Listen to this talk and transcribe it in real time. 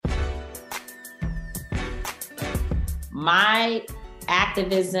my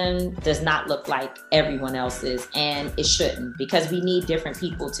activism does not look like everyone else's, and it shouldn't, because we need different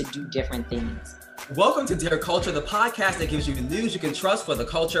people to do different things. Welcome to Dear Culture, the podcast that gives you the news you can trust for the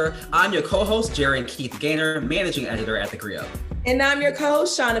culture. I'm your co-host, Jaron Keith Gaynor, managing editor at The Griot. And I'm your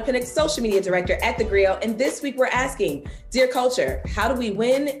co-host, Shauna Pinnock, social media director at The Griot. And this week we're asking, Dear Culture, how do we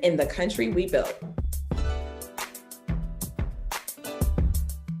win in the country we built?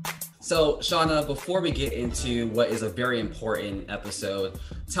 So, Shauna, before we get into what is a very important episode,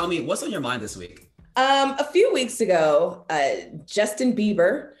 tell me, what's on your mind this week? A few weeks ago, Justin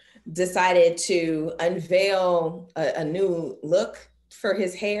Bieber decided to unveil a new look for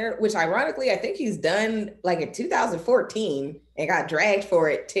his hair, which ironically, I think he's done like in 2014 and got dragged for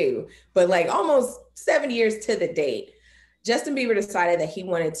it too. But like almost 7 years to the date, Justin Bieber decided that he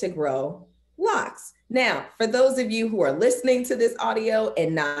wanted to grow locks. Now, for those of you who are listening to this audio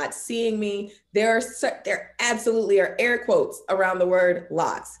and not seeing me, there absolutely are air quotes around the word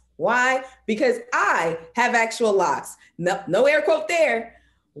locks. Why? Because I have actual locks. No air quote there.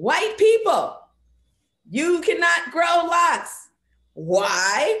 White people, you cannot grow locks.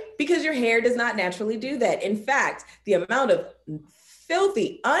 Why? Because your hair does not naturally do that. In fact, the amount of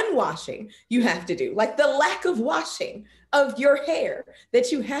filthy unwashing you have to do, like the lack of washing of your hair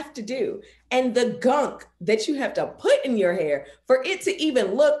that you have to do, and the gunk that you have to put in your hair for it to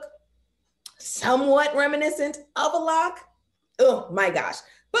even look somewhat reminiscent of a lock. Oh my gosh.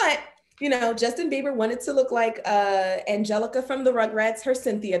 But you know, Justin Bieber wanted to look like Angelica from the Rugrats, her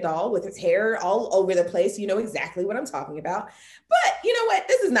Cynthia doll, with his hair all over the place. You know exactly what I'm talking about. But you know what?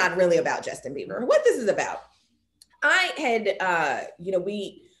 This is not really about Justin Bieber. What this is about, I had,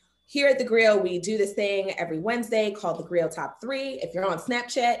 we here at The Griot, we do this thing every Wednesday called The Griot Top 3. If you're on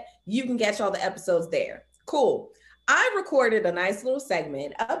Snapchat, you can catch all the episodes there. Cool. I recorded a nice little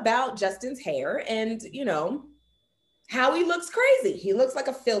segment about Justin's hair and, you know, how he looks crazy. He looks like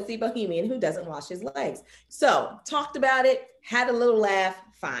a filthy bohemian who doesn't wash his legs. So talked about it, had a little laugh,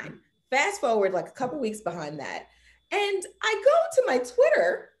 fine. Fast forward like a couple weeks behind that. And I go to my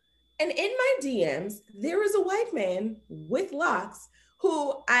Twitter, and in my DMs, there is a white man with locks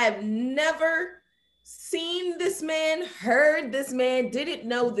who I've never seen this man, heard this man, didn't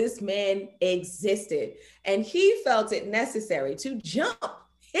know this man existed. And he felt it necessary to jump,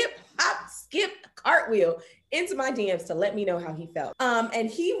 hip hop, skip, cartwheel into my DMs to let me know how he felt. And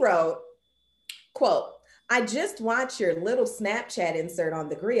he wrote, quote, "I just watched your little Snapchat insert on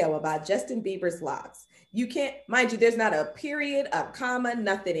The Griot about Justin Bieber's locks. You can't, mind you, there's not a period, a comma,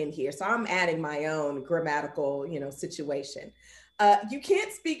 nothing in here. So I'm adding my own grammatical, situation. You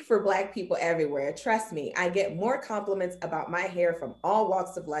can't speak for Black people everywhere. Trust me, I get more compliments about my hair from all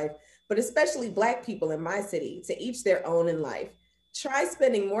walks of life, but especially Black people in my city, to each their own in life. Try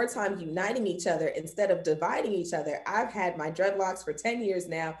spending more time uniting each other instead of dividing each other. I've had my dreadlocks for 10 years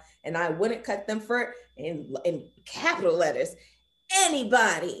now, and I wouldn't cut them for, in capital letters,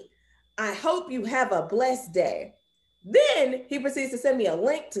 anybody. I hope you have a blessed day." Then he proceeds to send me a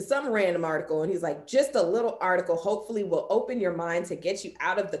link to some random article, and he's like, "Just a little article, hopefully will open your mind to get you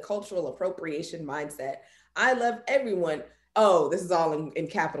out of the cultural appropriation mindset. I love everyone." Oh, this is all in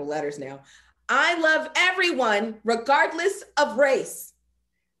capital letters now. "I love everyone, regardless of race."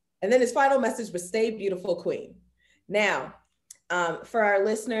 And then his final message was, "Stay beautiful, queen." Now, for our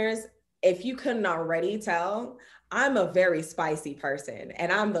listeners, if you couldn't already tell, I'm a very spicy person,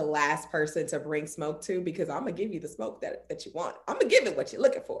 and I'm the last person to bring smoke to, because I'm gonna give you the smoke that you want. I'm gonna give it what you're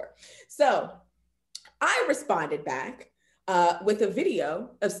looking for. So I responded back with a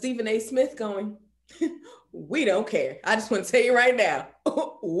video of Stephen A. Smith going, "We don't care. I just want to tell you right now,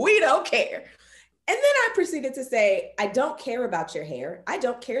 we don't care." And then I proceeded to say, "I don't care about your hair. I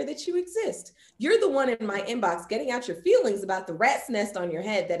don't care that you exist. You're the one in my inbox getting out your feelings about the rat's nest on your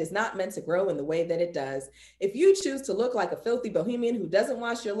head that is not meant to grow in the way that it does. If you choose to look like a filthy bohemian who doesn't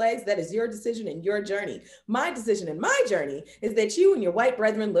wash your legs, that is your decision and your journey. My decision and my journey is that you and your white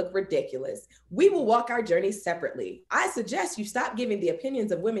brethren look ridiculous. We will walk our journeys separately. I suggest you stop giving the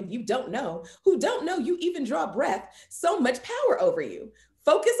opinions of women you don't know, who don't know you even draw breath, so much power over you.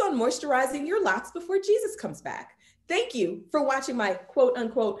 Focus on moisturizing your locks before Jesus comes back. Thank you for watching my quote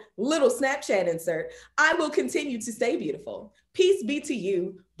unquote little Snapchat insert. I will continue to stay beautiful. Peace be to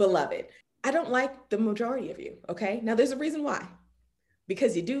you, beloved." I don't like the majority of you, okay? Now there's a reason why.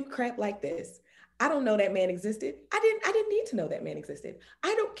 Because you do crap like this. I don't know that man existed. I didn't need to know that man existed.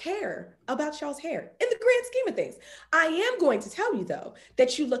 I don't care about y'all's hair in the grand scheme of things. I am going to tell you though,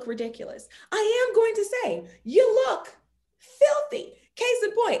 that you look ridiculous. I am going to say, you look filthy. Case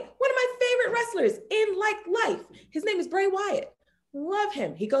in point, one of my favorite wrestlers in life, his name is Bray Wyatt. Love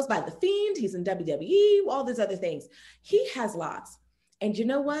him. He goes by The Fiend. He's in WWE, all these other things. He has locks. And you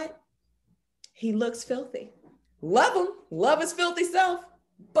know what? He looks filthy. Love him. Love his filthy self,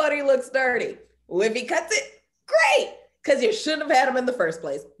 but he looks dirty. Well, if he cuts it, great, because you shouldn't have had him in the first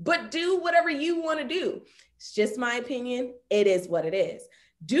place. But do whatever you want to do. It's just my opinion. It is what it is.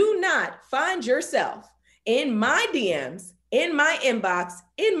 Do not find yourself in my DMs, in my inbox,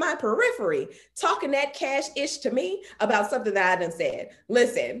 in my periphery, talking that cash-ish to me about something that I done said.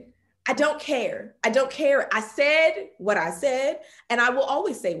 Listen, I don't care. I don't care. I said what I said, and I will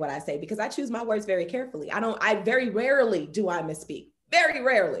always say what I say because I choose my words very carefully. I very rarely do I misspeak. Very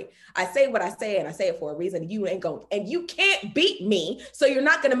rarely. I say what I say, and I say it for a reason. You ain't going, and you can't beat me, so you're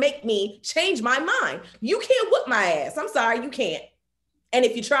not going to make me change my mind. You can't whoop my ass. I'm sorry, you can't. And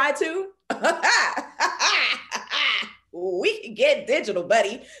if you try to, we can get digital,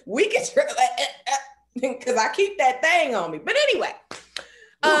 buddy. We can, because I keep that thing on me. But anyway.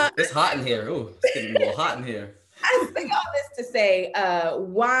 It's hot in here. Ooh, it's getting a little hot in here. I say all this to say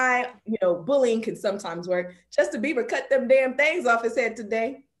why, bullying can sometimes work. Justin Bieber cut them damn things off his head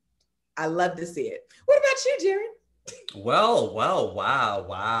today. I love to see it. What about you, Jared? Well,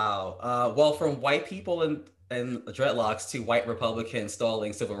 wow. Well, from white people and dreadlocks to white Republicans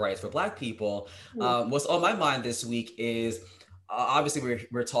stalling civil rights for Black people, what's on my mind this week is obviously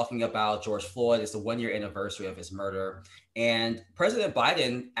we're talking about George Floyd. It's the 1-year anniversary of his murder. And President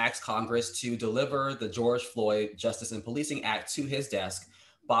Biden asked Congress to deliver the George Floyd Justice and Policing Act to his desk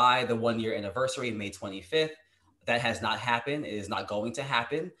by the 1-year anniversary, May 25th. That has not happened. It is not going to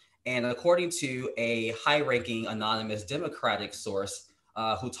happen. And according to a high-ranking anonymous Democratic source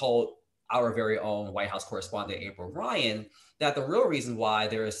who told our very own White House correspondent, April Ryan, that the real reason why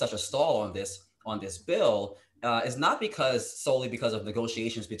there is such a stall on this bill is not solely because of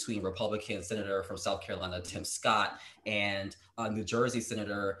negotiations between Republican Senator from South Carolina, Tim Scott, and New Jersey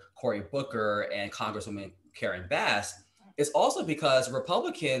Senator Cory Booker and Congresswoman Karen Bass. It's also because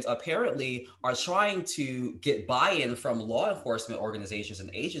Republicans apparently are trying to get buy-in from law enforcement organizations and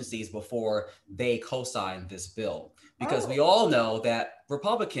agencies before they co-sign this bill. Because we all know that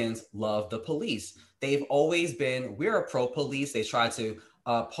Republicans love the police. They've always been, we're a pro-police. They try to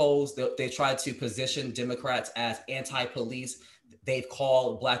they tried to position Democrats as anti-police. They've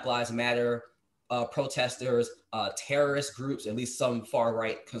called Black Lives Matter protesters terrorist groups, at least some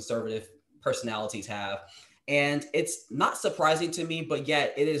far-right conservative personalities have. And it's not surprising to me, but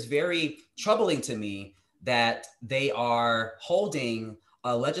yet it is very troubling to me that they are holding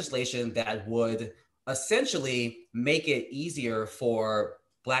a legislation that would essentially make it easier for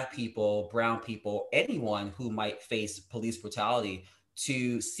Black people, brown people, anyone who might face police brutality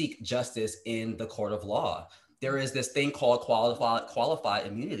to seek justice in the court of law. There is this thing called qualified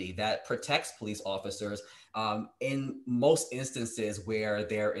immunity that protects police officers in most instances where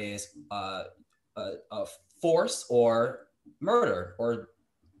there is a force or murder or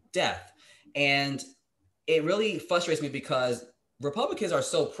death. And it really frustrates me because Republicans are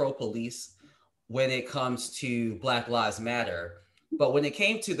so pro-police when it comes to Black Lives Matter. But when it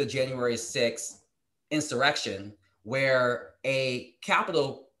came to the January 6th insurrection, where a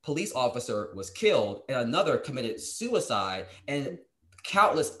Capitol police officer was killed and another committed suicide and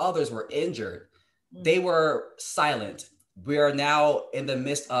countless others were injured, they were silent. We are now in the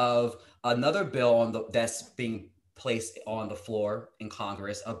midst of another bill that's being placed on the floor in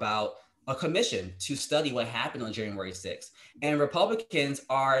Congress about a commission to study what happened on January 6th. And Republicans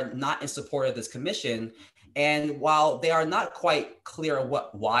are not in support of this commission. And while they are not quite clear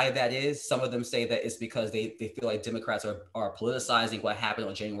why that is, some of them say that it's because they feel like Democrats are politicizing what happened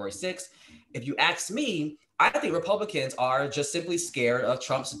on January 6th. If you ask me, I think Republicans are just simply scared of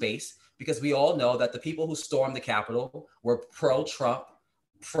Trump's base, because we all know that the people who stormed the Capitol were pro-Trump,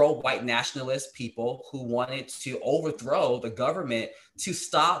 pro-white nationalist people who wanted to overthrow the government to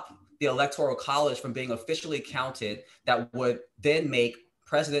stop the Electoral College from being officially counted, that would then make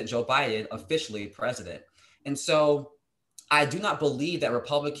President Joe Biden officially president. And so I do not believe that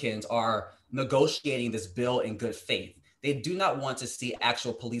Republicans are negotiating this bill in good faith. They do not want to see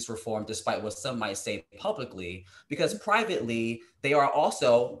actual police reform, despite what some might say publicly, because privately, they are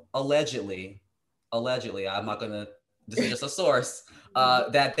also allegedly, I'm not gonna, this is just a source,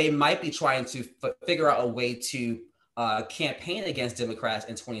 that they might be trying to figure out a way to campaign against Democrats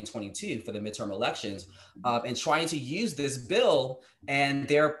in 2022 for the midterm elections, and trying to use this bill and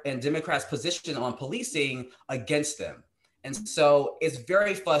Democrats' position on policing against them. And so it's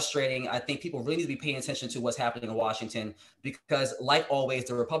very frustrating. I think people really need to be paying attention to what's happening in Washington, because like always,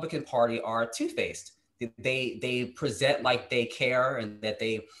 the Republican Party are two-faced. they present like they care, and that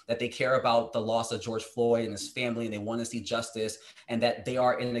they care about the loss of George Floyd and his family, and they want to see justice, and that they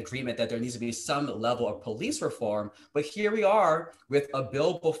are in agreement that there needs to be some level of police reform. But here we are with a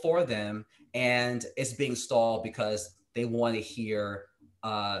bill before them, and it's being stalled because they want to hear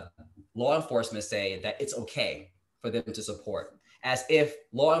law enforcement say that it's okay for them to support, as if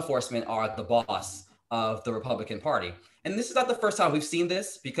law enforcement are the boss of the Republican Party. And this is not the first time we've seen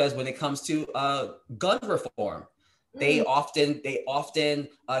this, because when it comes to gun reform, they often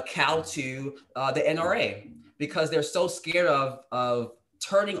cow to the NRA, because they're so scared of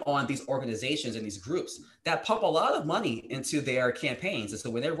turning on these organizations and these groups that pump a lot of money into their campaigns. And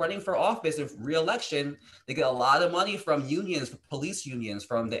so when they're running for office and re-election, they get a lot of money from unions, police unions,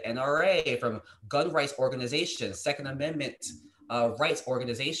 from the NRA, from gun rights organizations, Second Amendment rights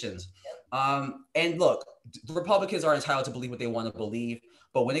organizations. And look, Republicans are entitled to believe what they want to believe,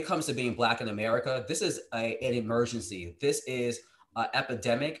 but when it comes to being Black in America, this is an emergency. This is an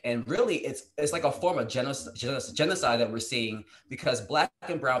epidemic, and really it's like a form of genocide that we're seeing, because Black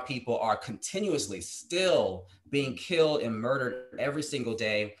and brown people are continuously still being killed and murdered every single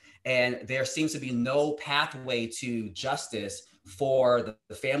day, and there seems to be no pathway to justice for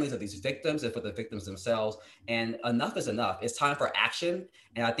the families of these victims and for the victims themselves. And enough is enough. It's time for action.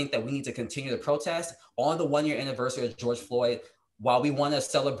 And I think that we need to continue to protest on the 1-year anniversary of George Floyd. While we want to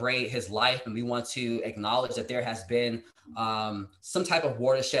celebrate his life and we want to acknowledge that there has been some type of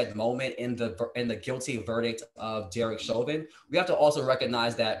watershed moment in the guilty verdict of Derek Chauvin, we have to also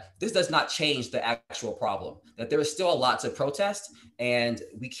recognize that this does not change the actual problem, that there is still a lot to protest, and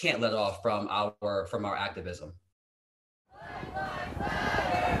we can't let off from our activism.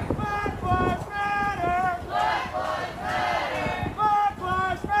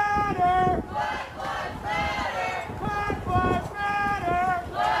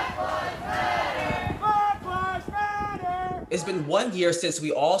 It's been 1 year since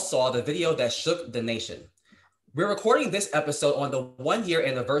we all saw the video that shook the nation. We're recording this episode on the 1-year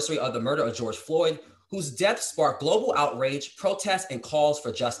anniversary of the murder of George Floyd, whose death sparked global outrage, protests, and calls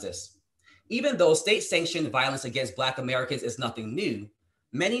for justice. Even though state-sanctioned violence against Black Americans is nothing new,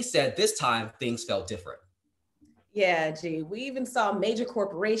 many said this time things felt different. Yeah, gee, we even saw major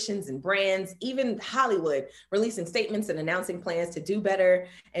corporations and brands, even Hollywood, releasing statements and announcing plans to do better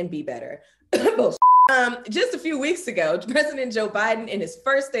and be better. Just a few weeks ago, President Joe Biden, in his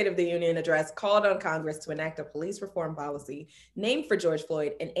first State of the Union address, called on Congress to enact a police reform policy named for George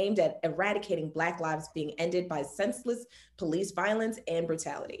Floyd and aimed at eradicating Black lives being ended by senseless police violence and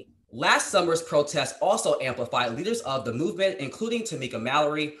brutality. Last summer's protests also amplified leaders of the movement, including Tamika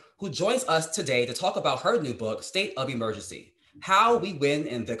Mallory, who joins us today to talk about her new book, State of Emergency: How We Win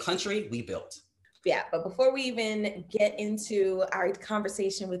in the Country We Built. Yeah, but before we even get into our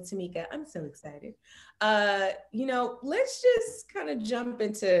conversation with Tamika, I'm so excited. Let's just kind of jump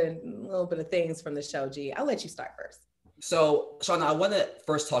into a little bit of things from the show. G, I'll let you start first. So, Shauna, I want to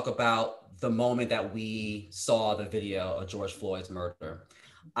first talk about the moment that we saw the video of George Floyd's murder.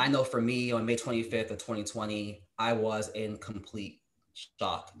 I know for me, on May 25th of 2020, I was in complete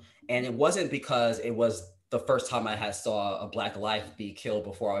shock. And it wasn't because it was the first time I had saw a Black life be killed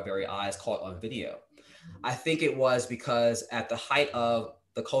before our very eyes, caught on video. I think it was because at the height of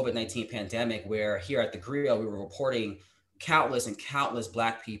the COVID-19 pandemic, where here at the Griot, we were reporting countless and countless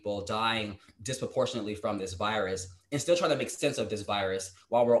Black people dying disproportionately from this virus, and still trying to make sense of this virus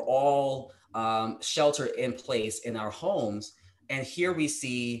while we're all sheltered in place in our homes. And here we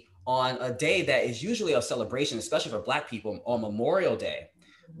see, on a day that is usually a celebration, especially for Black people, on Memorial Day,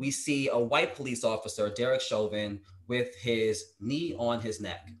 we see a white police officer, Derek Chauvin, with his knee on his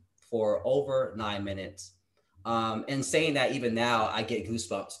neck for over 9 minutes. And saying that even now, I get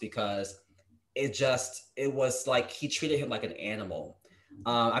goosebumps, because it was like he treated him like an animal.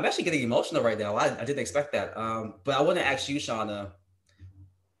 I'm actually getting emotional right now. I didn't expect that. But I want to ask you, Shauna,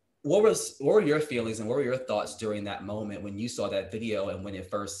 what were your feelings and what were your thoughts during that moment when you saw that video and when it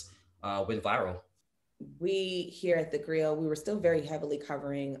first went viral? We here at the Griot, we were still very heavily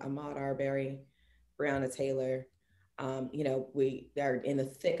covering Ahmaud Arbery, Breonna Taylor. We are in the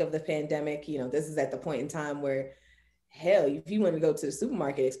thick of the pandemic. This is at the point in time where, hell, if you want to go to the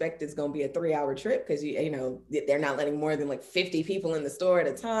supermarket, expect it's going to be a 3-hour trip, because they're not letting more than like 50 people in the store at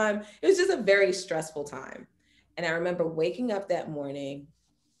a time. It was just a very stressful time. And I remember waking up that morning,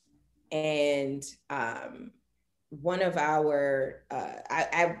 and one of our,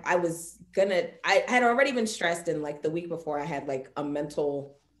 I had already been stressed, and like the week before I had like a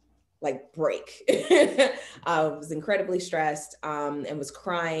mental break. I was incredibly stressed and was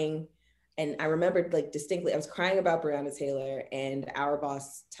crying And I remembered like distinctly, I was crying about Breonna Taylor, and our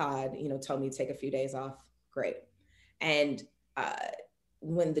boss, Todd, told me to take a few days off. Great. And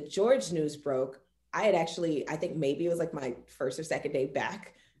when the George news broke, I had actually, I think maybe it was like my first or second day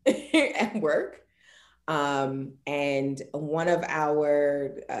back at work. And one of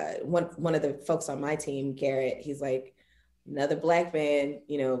the folks on my team, Garrett, he's like, another Black man,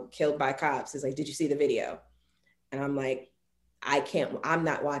 killed by cops. He's like, did you see the video? And I'm like, I'm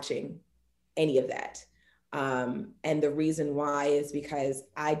not watching any of that. And the reason why is because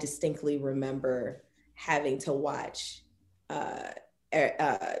I distinctly remember having to watch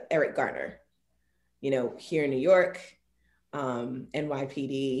Eric Garner, here in New York,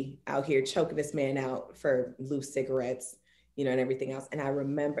 NYPD out here choking this man out for loose cigarettes, and everything else. And I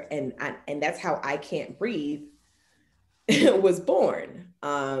remember, and that's how I Can't Breathe was born.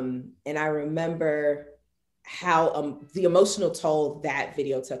 And I remember how the emotional toll that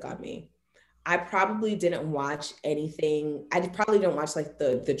video took on me. I probably didn't watch anything. I probably didn't watch like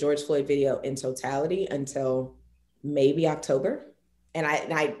the George Floyd video in totality until maybe October. And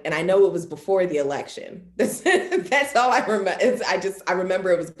I know it was before the election. That's all I remember. I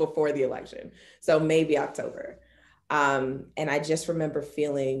remember it was before the election. So maybe October. And I just remember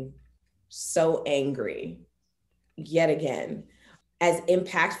feeling so angry yet again. As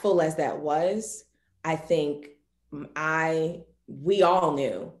impactful as that was, I think we all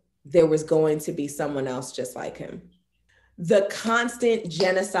knew there was going to be someone else just like him. The constant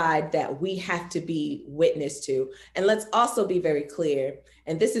genocide that we have to be witness to. And let's also be very clear,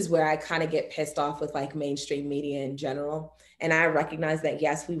 and this is where I kind of get pissed off with like mainstream media in general. And I recognize that,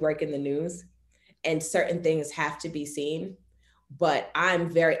 yes, we work in the news and certain things have to be seen, but I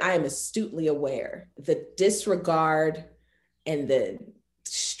am astutely aware the disregard and the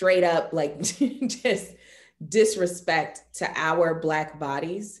straight up like just disrespect to our Black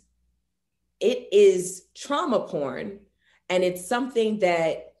bodies. It is trauma porn. And it's something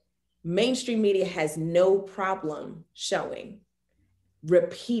that mainstream media has no problem showing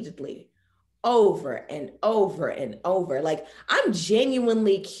repeatedly over and over and over. Like, I'm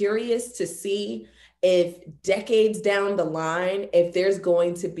genuinely curious to see if decades down the line, if there's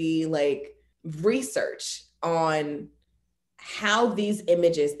going to be like research on how these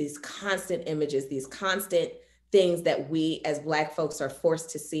images, these constant images, these constant things that we as Black folks are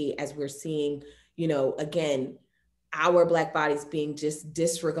forced to see as we're seeing, again, our Black bodies being just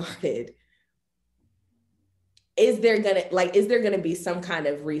disregarded. Is there gonna be some kind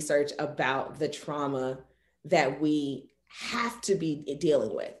of research about the trauma that we have to be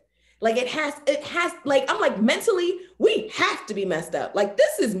dealing with? Like it has, like, I'm like, mentally, we have to be messed up. Like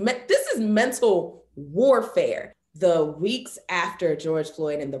this is mental warfare. The weeks after George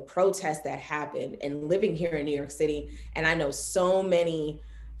Floyd and the protests that happened, and living here in New York City, and I know so many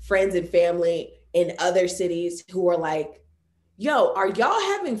friends and family in other cities who are like, yo, are y'all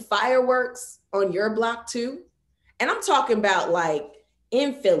having fireworks on your block too? And I'm talking about like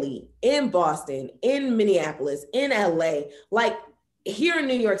in Philly, in Boston, in Minneapolis, in LA, like here in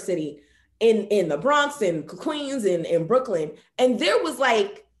New York City, in the Bronx and Queens and in Brooklyn. And there was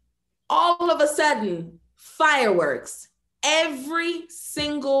like, all of a sudden, fireworks every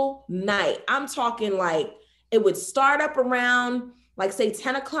single night. I'm talking like it would start up around like say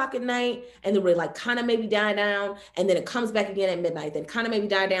 10 o'clock at night, and then would like kind of maybe die down, and then it comes back again at midnight, then kind of maybe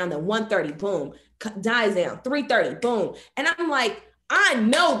die down, then 1:30, boom, dies down, 3:30, boom. And I'm like, I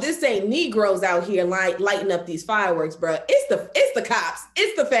know this ain't Negroes out here lighting up these fireworks, bro. It's the cops,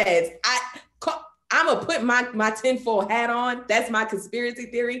 it's the feds. I'm gonna put my tinfoil hat on. That's my conspiracy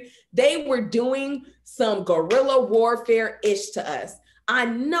theory. They were doing some guerrilla warfare-ish to us. I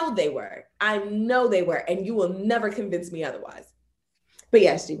know they were, and you will never convince me otherwise. But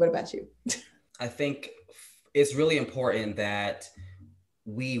yes, G, what about you? I think it's really important that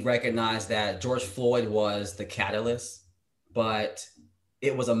we recognize that George Floyd was the catalyst, but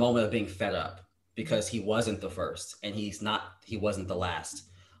it was a moment of being fed up because he wasn't the first and he wasn't the last.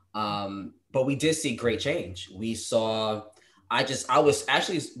 But we did see great change. I was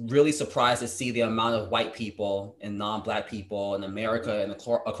actually really surprised to see the amount of white people and non-Black people in America and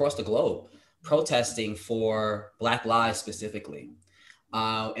across the globe protesting for Black lives specifically.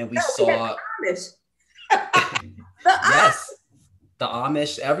 And we saw yes, the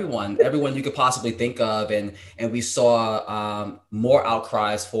Amish, everyone you could possibly think of, and we saw more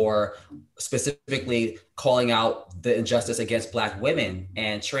outcries for specifically calling out the injustice against Black women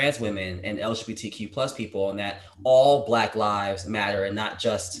and trans women and LGBTQ plus people, and that all Black lives matter and not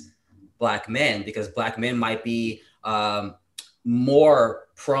just Black men, because Black men might be more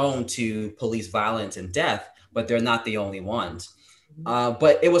prone to police violence and death, but they're not the only ones.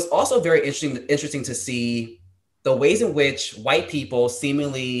 But it was also very interesting to see the ways in which white people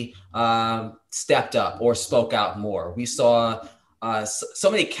seemingly stepped up or spoke out more. We saw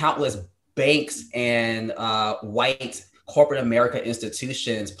so many countless banks and white corporate America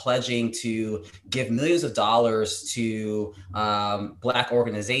institutions pledging to give millions of dollars to Black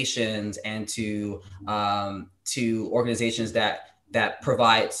organizations and to organizations that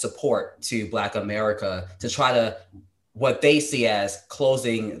provide support to Black America to try to what they see as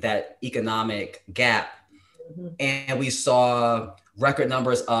closing that economic gap. And we saw record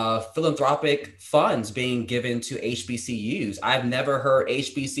numbers of philanthropic funds being given to HBCUs. I've never heard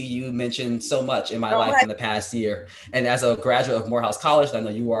HBCU mentioned so much in my life in the past year. And as a graduate of Morehouse College, I know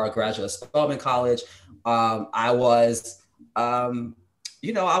you are a graduate of Spelman College, I was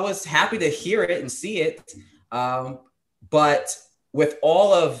happy to hear it and see it. But with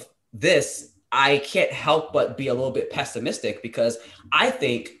all of this, I can't help but be a little bit pessimistic because I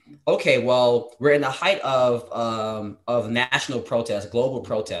think, okay, well, we're in the height of national protest, global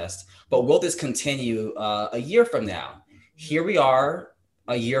protest, but will this continue a year from now? Here we are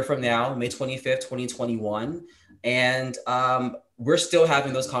a year from now, May 25th, 2021, and we're still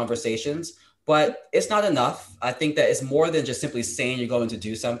having those conversations, but it's not enough. I think that it's more than just simply saying you're going to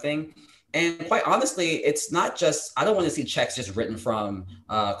do something. And quite honestly, it's not just, I don't want to see checks just written from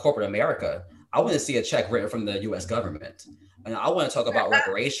corporate America. I want to see a check written from the US government. And I want to talk about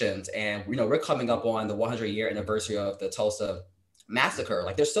reparations. And, we're coming up on the 100-year anniversary of the Tulsa massacre.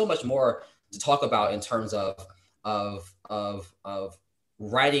 Like, there's so much more to talk about in terms of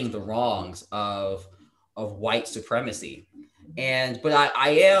righting the wrongs of white supremacy. But I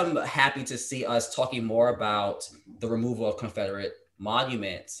am happy to see us talking more about the removal of Confederate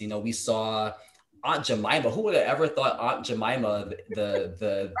monuments. We saw Aunt Jemima. Who would have ever thought Aunt Jemima,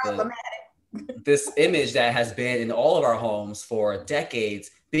 this image that has been in all of our homes for decades,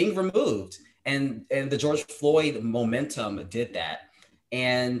 being removed? And the George Floyd momentum did that.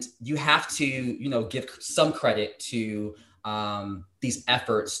 And you have to, give some credit to these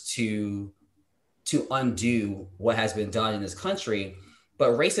efforts to undo what has been done in this country.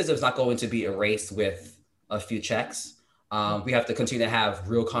 But racism is not going to be erased with a few checks. We have to continue to have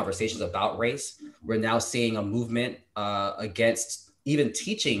real conversations about race. We're now seeing a movement against even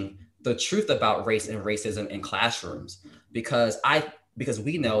teaching the truth about race and racism in classrooms, because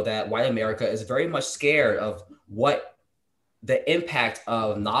we know that white America is very much scared of what the impact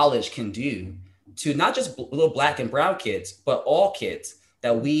of knowledge can do to not just little Black and brown kids, but all kids,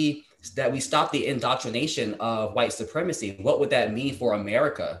 that we stop the indoctrination of white supremacy. What would that mean for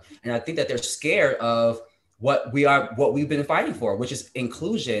America? And I think that they're scared of what we've been fighting for, which is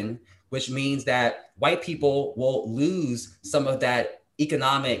inclusion, which means that white people will lose some of that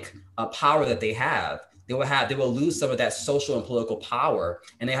economic power that they have. They will lose some of that social and political power,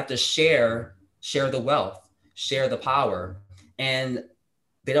 and they have to share the wealth, share the power, and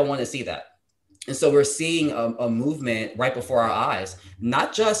they don't want to see that. And so we're seeing a movement right before our eyes,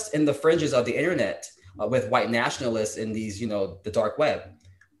 not just in the fringes of the internet with white nationalists in these, the dark web,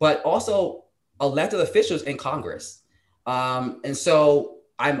 but also elected officials in Congress. And so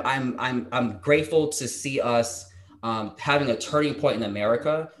I'm grateful to see us having a turning point in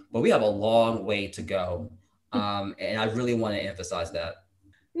America, but we have a long way to go. And I really want to emphasize that.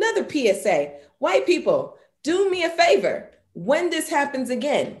 Another PSA, white people, do me a favor when this happens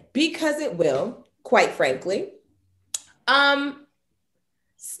again, because it will, quite frankly.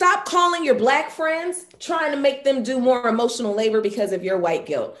 Stop calling your Black friends, trying to make them do more emotional labor because of your white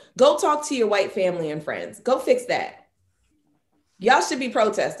guilt. Go talk to your white family and friends. Go fix that. Y'all should be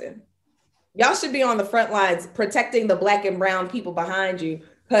protesting. Y'all should be on the front lines protecting the Black and brown people behind you.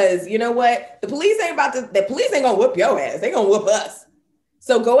 Because you know what? The police ain't gonna whoop your ass. They're gonna whoop us.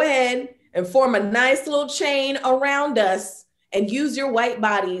 So go ahead and form a nice little chain around us and use your white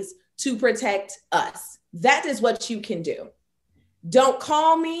bodies to protect us. That is what you can do. Don't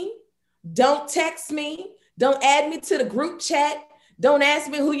call me. Don't text me. Don't add me to the group chat. Don't ask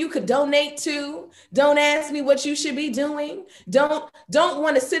me who you could donate to. Don't ask me what you should be doing. Don't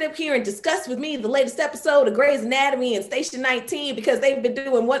want to sit up here and discuss with me the latest episode of Grey's Anatomy and Station 19 because they've been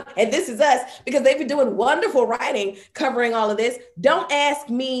doing and This Is Us, because they've been doing wonderful writing covering all of this. Don't ask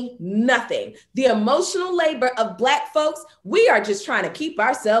me nothing. The emotional labor of Black folks, we are just trying to keep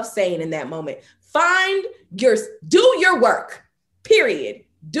ourselves sane in that moment. Do your work, period.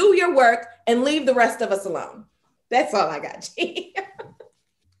 Do your work and leave the rest of us alone. That's all I got, G.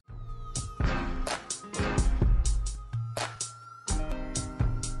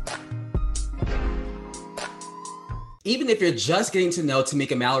 Even if you're just getting to know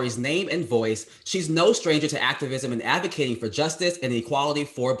Tamika Mallory's name and voice, she's no stranger to activism and advocating for justice and equality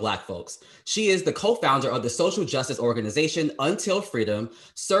for Black folks. She is the co-founder of the social justice organization Until Freedom,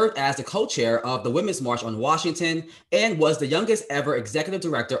 served as the co-chair of the Women's March on Washington, and was the youngest ever executive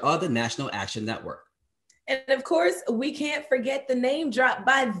director of the National Action Network. And of course, we can't forget the name drop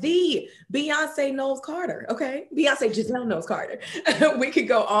by the Beyonce Knowles Carter, okay? Beyonce Giselle Knowles Carter. We could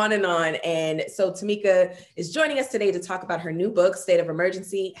go on. And so Tamika is joining us today to talk about her new book, State of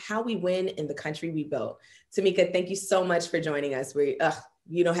Emergency, How We Win in the Country We Built. Tamika, thank you so much for joining us.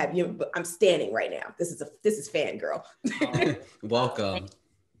 I'm standing right now. This is fangirl. Welcome.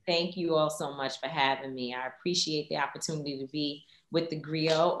 Thank you all so much for having me. I appreciate the opportunity to be with the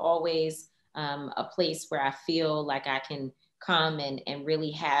Griot. Always a place where I feel like I can come and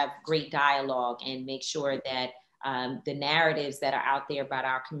really have great dialogue and make sure that the narratives that are out there about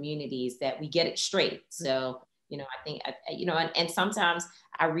our communities, that we get it straight. So, I think, and sometimes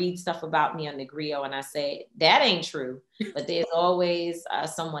I read stuff about me on the Griot and I say, that ain't true, but there's always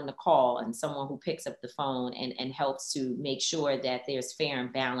someone to call and someone who picks up the phone and helps to make sure that there's fair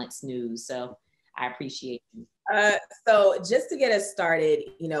and balanced news. So I appreciate you. So just to get us started,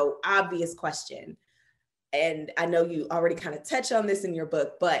 obvious question, and I know you already kind of touch on this in your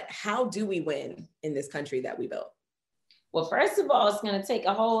book, but how do we win in this country that we built? Well, first of all, it's going to take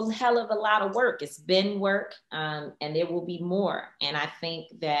a whole hell of a lot of work. It's been work, and there will be more. And I think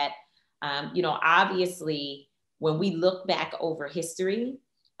that, obviously, when we look back over history,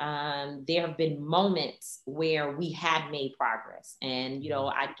 there have been moments where we have made progress. And,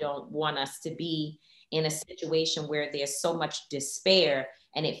 I don't want us to be in a situation where there's so much despair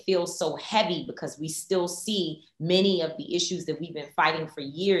and it feels so heavy because we still see many of the issues that we've been fighting for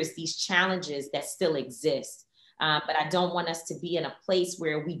years, these challenges that still exist. But I don't want us to be in a place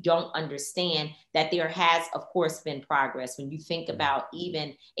where we don't understand that there has, of course, been progress. When you think about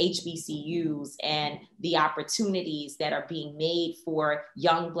even HBCUs and the opportunities that are being made for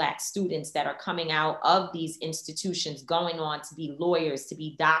young Black students that are coming out of these institutions, going on to be lawyers, to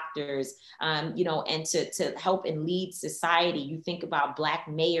be doctors, and to help and lead society. You think about Black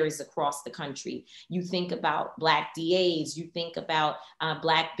mayors across the country. You think about Black DAs. You think about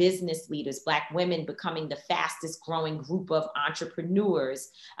Black business leaders, Black women becoming the fastest growing group of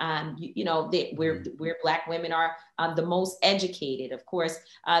entrepreneurs. Where Black women are the most educated. Of course,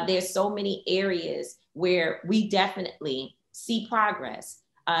 there's so many areas where we definitely see progress.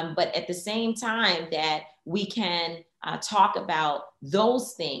 But at the same time that we can talk about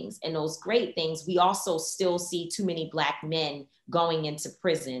those things and those great things, we also still see too many Black men going into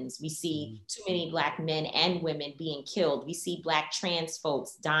prisons. We see too many Black men and women being killed. We see Black trans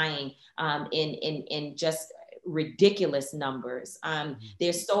folks dying in just ridiculous numbers.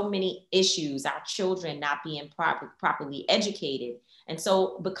 There's so many issues, our children not being properly educated. And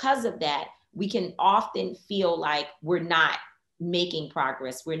so because of that, we can often feel like we're not making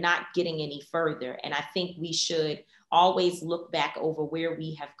progress. We're not getting any further. And I think we should always look back over where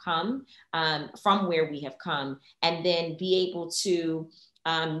we have come, from where we have come, and then be able to,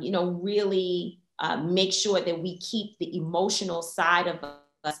 really make sure that we keep the emotional side of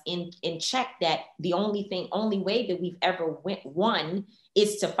us in check, that the only way that we've ever won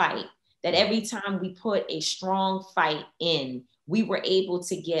is to fight. That every time we put a strong fight in, we were able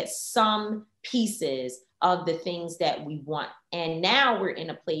to get some pieces of the things that we want. And now we're in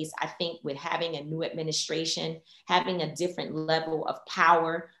a place, I think, with having a new administration, having a different level of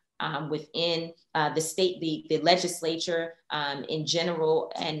power within the state, the legislature in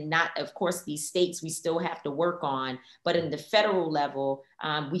general, and not, of course, these states we still have to work on, but in the federal level,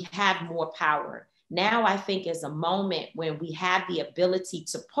 we have more power. Now I think is a moment when we have the ability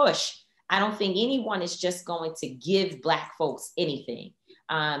to push. I don't think anyone is just going to give Black folks anything.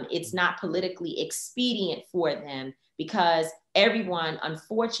 It's not politically expedient for them, because everyone,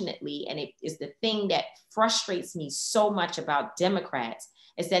 unfortunately, and it is the thing that frustrates me so much about Democrats,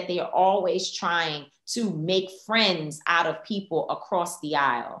 is that they are always trying to make friends out of people across the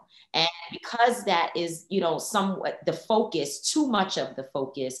aisle. And because that is, somewhat the focus, too much of the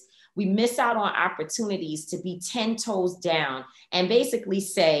focus, we miss out on opportunities to be 10 toes down and basically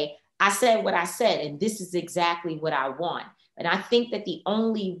say, I said what I said, and this is exactly what I want. And I think that the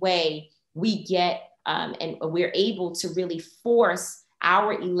only way we get and we're able to really force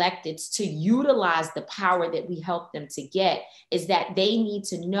our electeds to utilize the power that we help them to get is that they need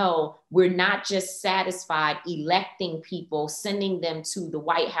to know we're not just satisfied electing people, sending them to the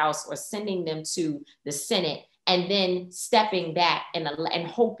White House or sending them to the Senate, and then stepping back and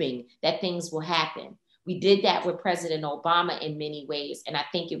hoping that things will happen. We did that with President Obama in many ways, and I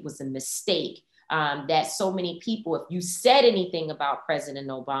think it was a mistake. that so many people, if you said anything about President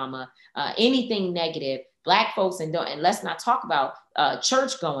Obama, anything negative, Black folks, and let's not talk about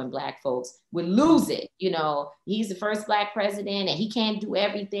church-going Black folks, would lose it. You know, he's the first Black president and he can't do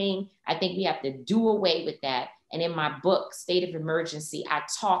everything. I think we have to do away with that. And in my book, State of Emergency, I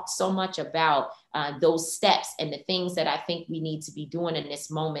talk so much about those steps and the things that I think we need to be doing in this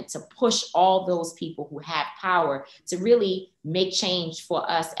moment to push all those people who have power to really make change for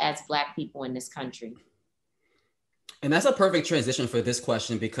us as Black people in this country. And that's a perfect transition for this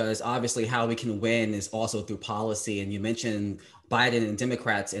question, because obviously how we can win is also through policy. And you mentioned Biden and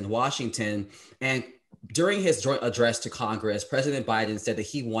Democrats in Washington. And during his joint address to Congress, President Biden said that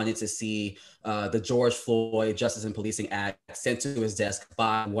he wanted to see the George Floyd Justice and Policing Act sent to his desk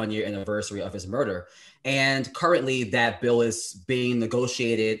by 1 year anniversary of his murder. And currently that bill is being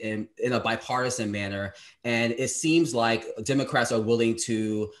negotiated in a bipartisan manner. And it seems like Democrats are willing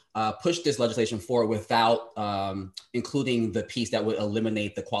to push this legislation forward without including the piece that would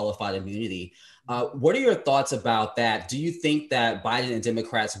eliminate the qualified immunity. What are your thoughts about that? Do you think that Biden and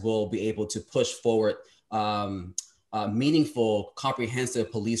Democrats will be able to push forward meaningful,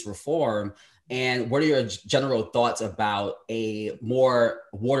 comprehensive police reform? And what are your general thoughts about a more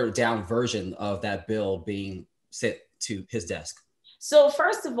watered down version of that bill being sent to his desk? So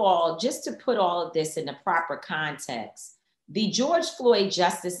first of all, just to put all of this in the proper context, the George Floyd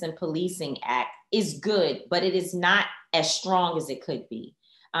Justice and Policing Act is good, but it is not as strong as it could be.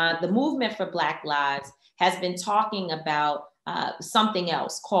 The Movement for Black Lives has been talking about something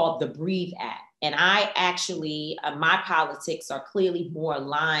else called the Breathe Act. And I actually, my politics are clearly more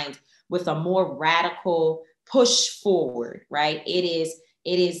aligned with a more radical push forward, right?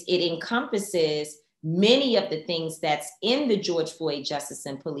 It encompasses many of the things that's in the George Floyd Justice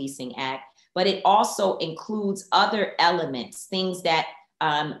and Policing Act, but it also includes other elements, things that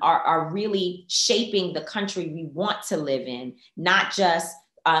are really shaping the country we want to live in, not just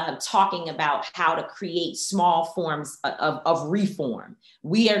talking about how to create small forms of reform.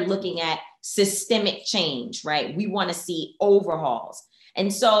 We are looking at systemic change, right? We want to see overhauls.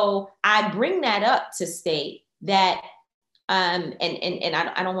 And so I bring that up to state that, and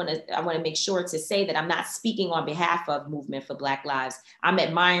I want to make sure to say that I'm not speaking on behalf of Movement for Black Lives. I'm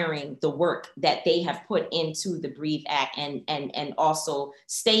admiring the work that they have put into the Breathe Act and also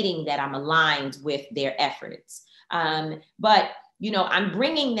stating that I'm aligned with their efforts. But you know, I'm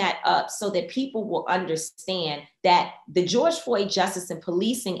bringing that up so that people will understand that the George Floyd Justice and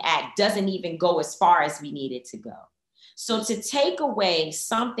Policing Act doesn't even go as far as we need it to go. So to take away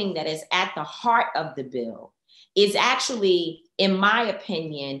something that is at the heart of the bill is actually, in my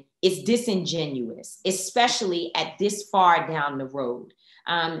opinion, is disingenuous, especially at this far down the road.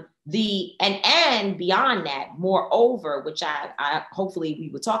 And beyond that, moreover, which I hopefully we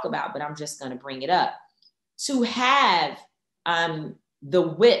will talk about, but I'm just going to bring it up, to have the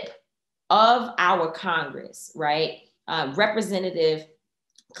whip of our Congress, right? Representative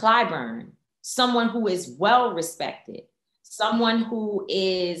Clyburn, someone who is well respected, someone who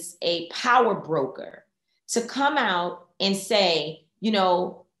is a power broker, to come out and say, you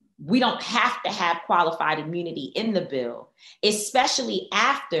know, we don't have to have qualified immunity in the bill, especially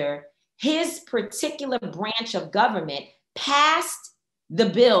after his particular branch of government passed the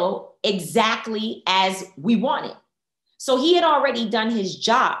bill exactly as we wanted. So he had already done his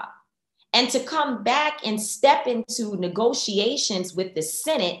job. And to come back and step into negotiations with the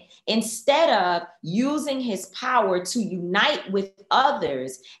Senate instead of using his power to unite with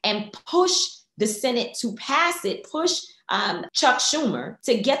others and push the Senate to pass it, push Chuck Schumer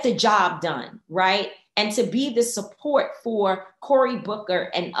to get the job done, right? And to be the support for Cory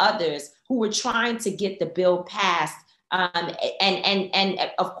Booker and others who were trying to get the bill passed. And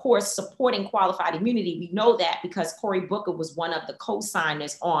of course, supporting qualified immunity. We know that because Cory Booker was one of the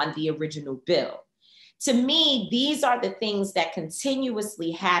co-signers on the original bill. To me, these are the things that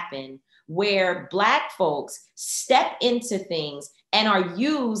continuously happen where Black folks step into things and are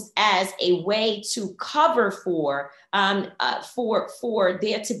used as a way to cover for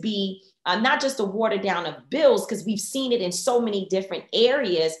there to be not just a water down of bills, because we've seen it in so many different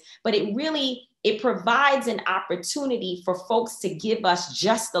areas, but it provides an opportunity for folks to give us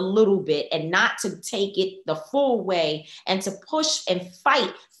just a little bit and not to take it the full way and to push and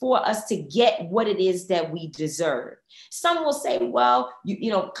fight for us to get what it is that we deserve. Some will say, well,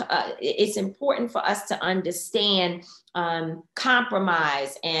 it's important for us to understand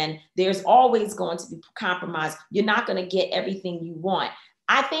compromise, and there's always going to be compromise. You're not going to get everything you want.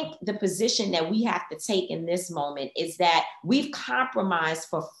 I think the position that we have to take in this moment is that we've compromised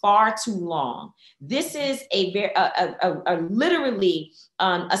for far too long. This is literally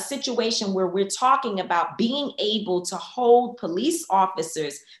a situation where we're talking about being able to hold police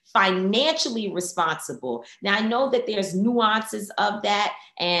officers financially responsible. Now, I know that there's nuances of that.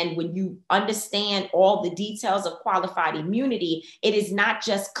 And when you understand all the details of qualified immunity, it is not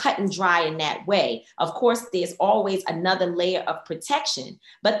just cut and dry in that way. Of course, there's always another layer of protection.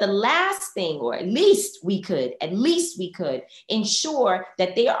 But the last thing, or at least we could ensure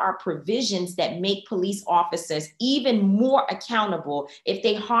that there are provisions that make police officers even more accountable if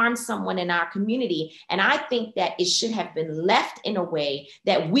they harm someone in our community. And I think that it should have been left in a way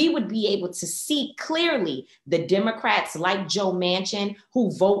that we would be able to see clearly the Democrats like Joe Manchin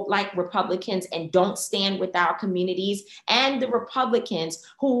who vote like Republicans and don't stand with our communities, and the Republicans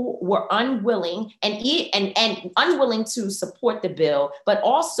who were unwilling and unwilling to support the bill, but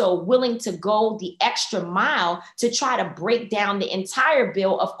also willing to go the extra mile to try to break down the entire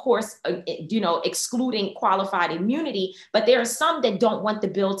bill, of course, excluding qualified immunity. But there are some that don't want the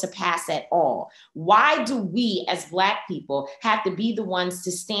bill to pass at all. Why do we as Black people have to be the ones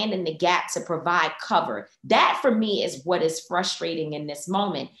to stand in the gap to provide cover? That for me is what is frustrating in this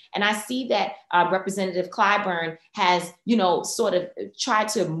moment. And I see that Representative Clyburn has, sort of tried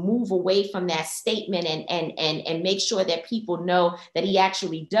to move away from that statement and make sure that people know that he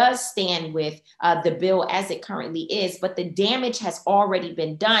actually does stand with the bill as it currently is. But the damage has already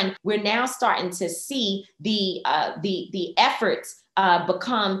been done. We're now starting to see the efforts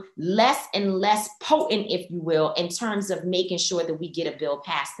become less and less potent, if you will, in terms of making sure that we get a bill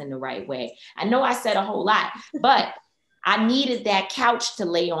passed in the right way. I know I said a whole lot, but I needed that couch to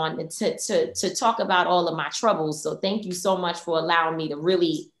lay on and to talk about all of my troubles. So thank you so much for allowing me to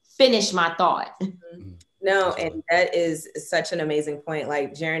really finish my thought. No, and that is such an amazing point.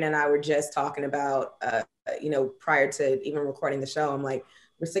 Like Jaren and I were just talking about, prior to even recording the show, I'm like,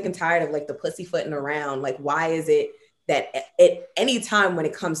 we're sick and tired of like the pussyfooting around. Like, why is it that at any time when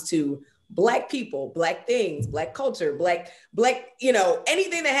it comes to Black people, Black things, Black culture, Black,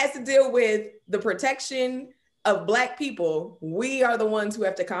 anything that has to deal with the protection of Black people, we are the ones who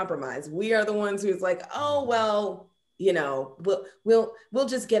have to compromise. We are the ones who's like, oh, well, we'll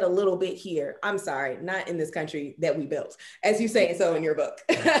just get a little bit here. I'm sorry, not in this country that we built, as you say so in your book.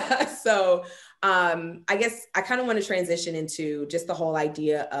 So I guess I kind of want to transition into just the whole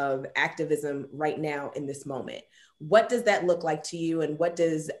idea of activism right now in this moment. What does that look like to you? And what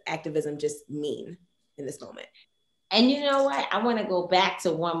does activism just mean in this moment? And you know what? I want to go back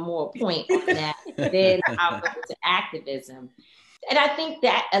to one more point on that. Then I'll go to activism. And I think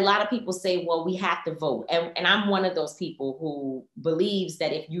that a lot of people say, well, we have to vote. And I'm one of those people who believes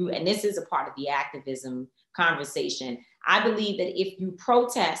that and this is a part of the activism conversation, I believe that if you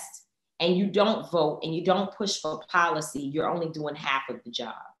protest and you don't vote and you don't push for policy, you're only doing half of the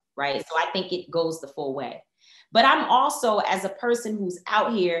job, right? So I think it goes the full way. But I'm also, as a person who's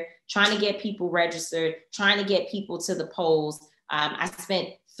out here trying to get people registered, trying to get people to the polls, I spent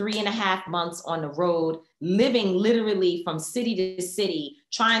 3.5 months on the road, living literally from city to city,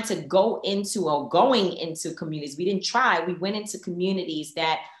 trying to going into communities. We didn't try, we went into communities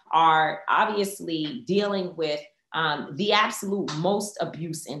that are obviously dealing with the absolute most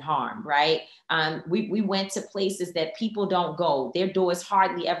abuse and harm, right? We went to places that people don't go. Their doors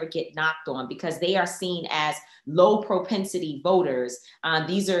hardly ever get knocked on because they are seen as low propensity voters.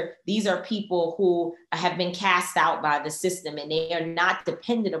 These are people who have been cast out by the system and they are not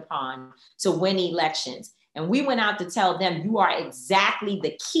dependent upon to win elections. And we went out to tell them, you are exactly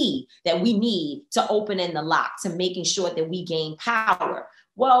the key that we need to open in the lock, to making sure that we gain power.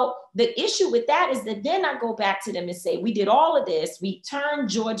 Well, the issue with that is that then I go back to them and say, we did all of this. We turned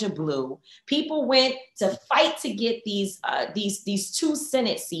Georgia blue. People went to fight to get these 2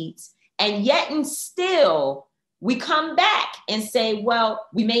 Senate seats. And yet and still, we come back and say, well,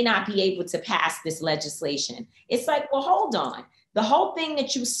 we may not be able to pass this legislation. It's like, well, hold on. The whole thing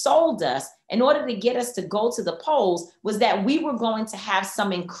that you sold us in order to get us to go to the polls was that we were going to have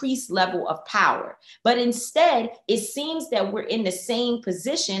some increased level of power. But instead, it seems that we're in the same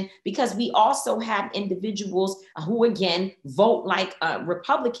position because we also have individuals who, again, vote like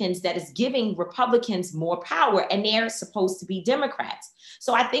Republicans, that is giving Republicans more power, and they're supposed to be Democrats.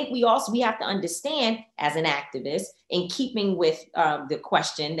 So I think we have to understand, as an activist, in keeping with the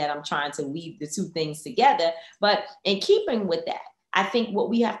question that I'm trying to weave the two things together, but in keeping with that, I think what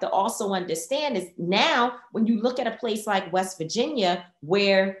we have to also understand is now when you look at a place like West Virginia,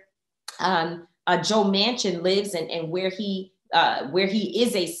 where Joe Manchin lives and where he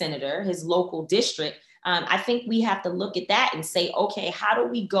is a senator, his local district, I think we have to look at that and say, okay, how do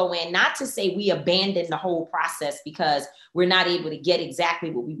we go in? Not to say we abandon the whole process because we're not able to get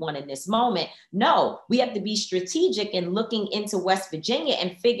exactly what we want in this moment. No, we have to be strategic in looking into West Virginia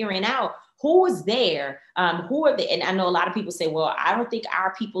and figuring out who is there, who are the, and I know a lot of people say, well, I don't think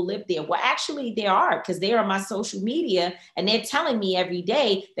our people live there. Well, actually they are, because they are on my social media and they're telling me every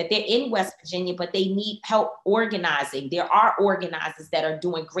day that they're in West Virginia, but they need help organizing. There are organizers that are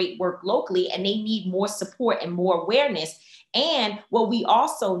doing great work locally and they need more support and more awareness. And what we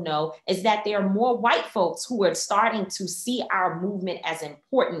also know is that there are more white folks who are starting to see our movement as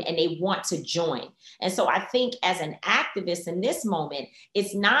important and they want to join. And so I think as an activist in this moment,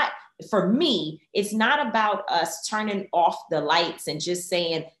 it's not, for me, it's not about us turning off the lights and just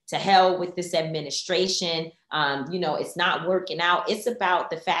saying to hell with this administration. It's not working out. It's about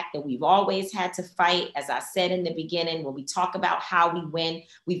the fact that we've always had to fight. As I said in the beginning, when we talk about how we win,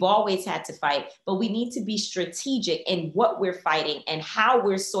 we've always had to fight, but we need to be strategic in what we're fighting and how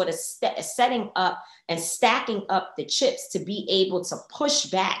we're sort of setting up and stacking up the chips to be able to push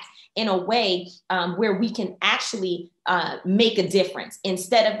back in a way where we can actually make a difference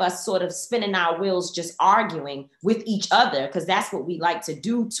instead of us sort of spinning our wheels, just arguing with each other, because that's what we like to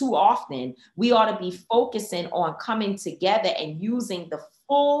do too often. We ought to be focusing on coming together and using the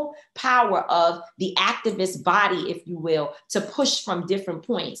full power of the activist body, if you will, to push from different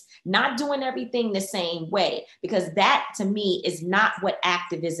points, not doing everything the same way, because that to me is not what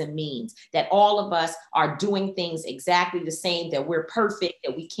activism means, that all of us are doing things exactly the same, that we're perfect,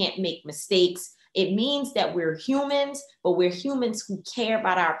 that we can't make mistakes. It means that we're humans, but we're humans who care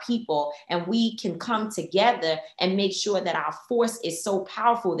about our people, and we can come together and make sure that our force is so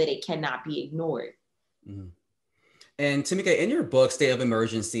powerful that it cannot be ignored. Mm-hmm. And Tamika, in your book, State of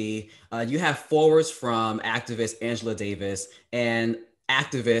Emergency, you have forewords from activist Angela Davis and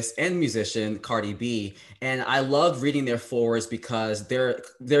activist and musician Cardi B. And I love reading their forewords because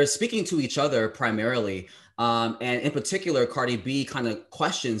they're speaking to each other primarily. And in particular, Cardi B kind of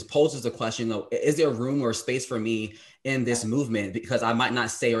poses the question, is there room or space for me in this movement? Because I might not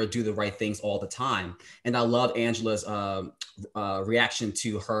say or do the right things all the time. And I love Angela's reaction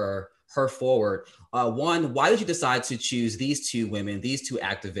to her forward. One, why did you decide to choose these two women, these two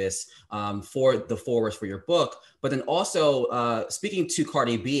activists for the forewords for your book? But then also speaking to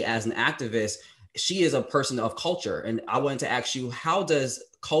Cardi B as an activist, she is a person of culture. And I wanted to ask you, how does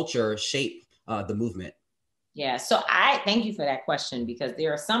culture shape the movement? Yeah, so I thank you for that question, because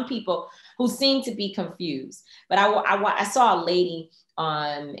there are some people who seem to be confused. But I saw a lady,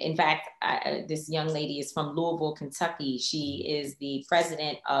 in fact, this young lady is from Louisville, Kentucky. She is the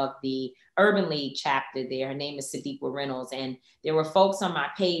president of the Urban League chapter there. Her name is Sadiqa Reynolds. And there were folks on my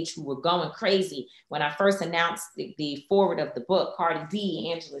page who were going crazy when I first announced the forward of the book, Cardi B,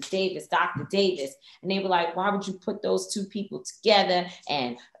 Angela Davis, Dr. Davis. And they were like, why would you put those two people together?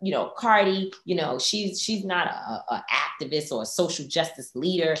 And, Cardi, she's not a activist or a social justice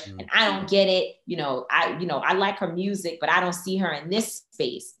leader. And I don't get it. I like her music, but I don't see her in this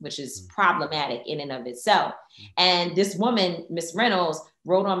space, which is problematic in and of itself. And this woman, Miss Reynolds,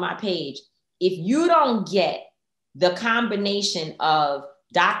 wrote on my page, if you don't get the combination of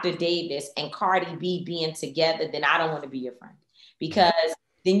Dr. Davis and Cardi B being together, then I don't want to be your friend, because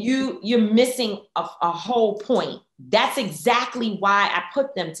then you're missing a whole point. That's exactly why I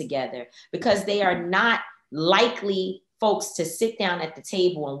put them together, because they are not likely folks to sit down at the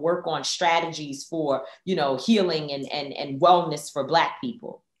table and work on strategies for, healing and wellness for Black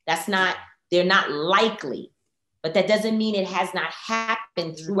people. They're not likely, but that doesn't mean it has not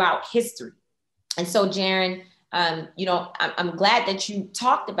happened throughout history. And so, Jaron, I'm glad that you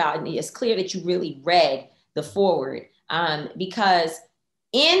talked about, and it's clear that you really read the forward, because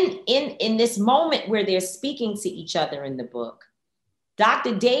in this moment where they're speaking to each other in the book,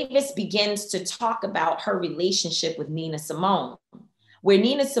 Dr. Davis begins to talk about her relationship with Nina Simone, where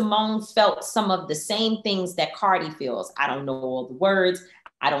Nina Simone felt some of the same things that Cardi feels. I don't know all the words.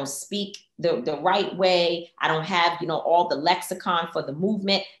 I don't speak the right way. I don't have, all the lexicon for the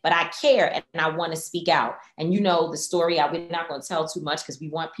movement, but I care and I want to speak out. And the story, we're not going to tell too much because we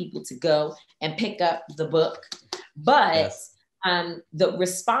want people to go and pick up the book. But yes. The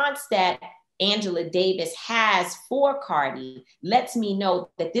response that Angela Davis has for Cardi lets me know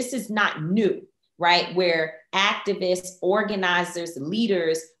that this is not new, right? Where activists, organizers,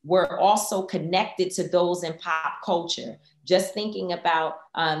 leaders were also connected to those in pop culture. Just thinking about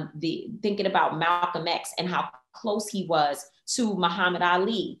Malcolm X and how close he was to Muhammad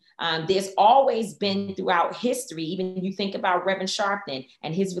Ali. There's always been throughout history, even you think about Reverend Sharpton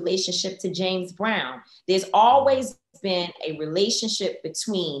and his relationship to James Brown, there's always been a relationship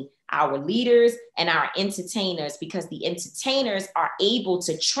between our leaders and our entertainers, because the entertainers are able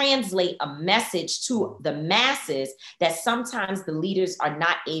to translate a message to the masses that sometimes the leaders are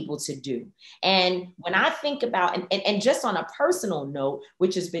not able to do. And when I think about, and just on a personal note,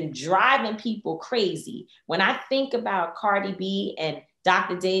 which has been driving people crazy, when I think about Cardi B and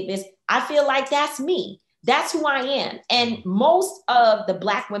Dr. Davis, I feel like that's me. That's who I am. And most of the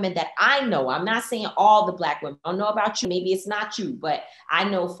Black women that I know, I'm not saying all the Black women, I don't know about you, maybe it's not you, but I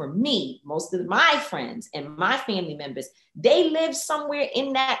know for me, most of my friends and my family members, they live somewhere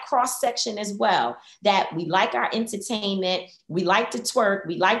in that cross section as well, that we like our entertainment, we like to twerk,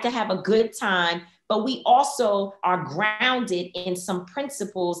 we like to have a good time, but we also are grounded in some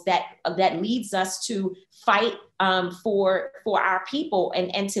principles that leads us to fight for our people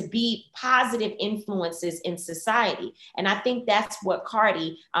and to be positive influences in society. And I think that's what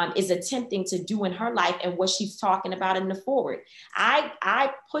Cardi is attempting to do in her life and what she's talking about in the forward.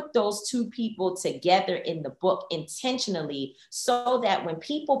 I put those two people together in the book intentionally so that when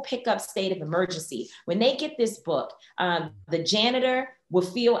people pick up State of Emergency, when they get this book, the janitor will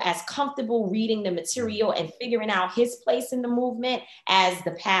feel as comfortable reading the material and figuring out his place in the movement as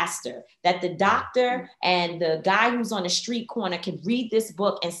the pastor, that the doctor and the guy who's on the street corner can read this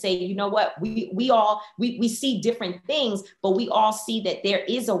book and say, you know what, we see different things, but we all see that there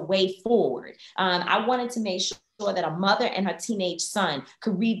is a way forward. I wanted to make sure that a mother and her teenage son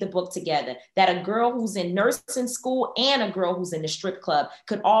could read the book together, that a girl who's in nursing school and a girl who's in the strip club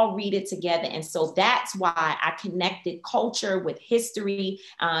could all read it together. And so that's why I connected culture with history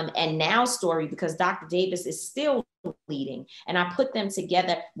and now story, because Dr. Davis is still leading. And I put them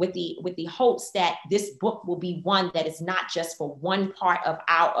together with the hopes that this book will be one that is not just for one part of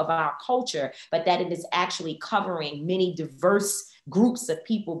our culture, but that it is actually covering many diverse groups of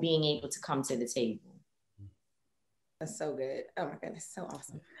people being able to come to the table. That's so good. Oh my goodness, so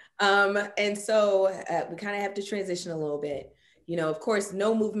awesome. And so we kind of have to transition a little bit. You know, of course,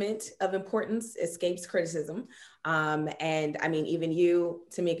 no movement of importance escapes criticism. And I mean, even you,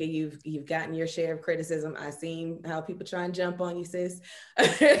 Tamika, you've gotten your share of criticism. I've seen how people try and jump on you, sis.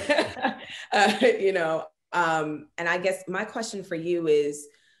 You know, and I guess my question for you is,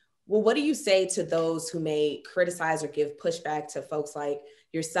 well, what do you say to those who may criticize or give pushback to folks like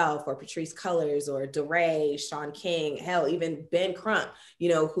yourself or Patrisse Cullors or DeRay, Shaun King, hell, even Ben Crump, you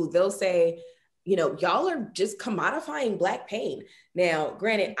know, who they'll say, you know, y'all are just commodifying Black pain. Now,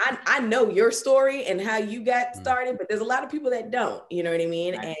 granted, I know your story and how you got started, but there's a lot of people that don't, you know what I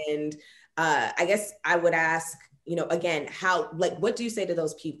mean? Right. And I guess I would ask, you know, again, what do you say to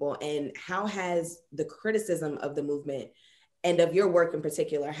those people, and how has the criticism of the movement and of your work in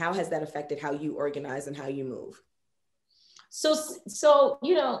particular, how has that affected how you organize and how you move? So,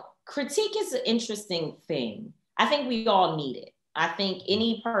 you know, critique is an interesting thing. I think we all need it. I think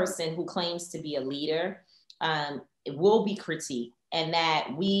any person who claims to be a leader will be critiqued, and that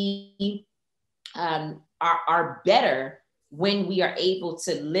we are better when we are able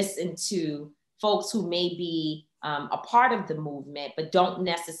to listen to folks who may be a part of the movement, but don't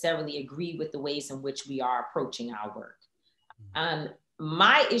necessarily agree with the ways in which we are approaching our work.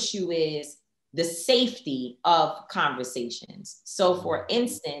 My issue is the safety of conversations. So for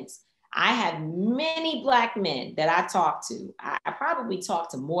instance, I have many Black men that I talk to. I probably talk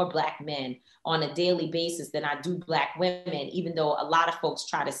to more Black men on a daily basis than I do Black women, even though a lot of folks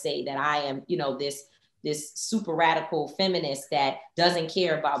try to say that I am, you know, this super radical feminist that doesn't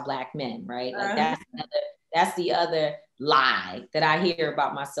care about Black men, right? Like that's the other lie that I hear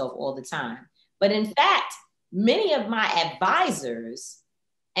about myself all the time. But in fact, many of my advisors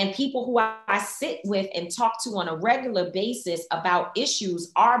and people who I sit with and talk to on a regular basis about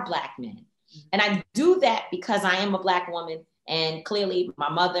issues are Black men. And I do that because I am a Black woman. And clearly my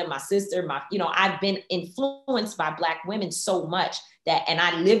mother, my sister, I've been influenced by Black women so much that, and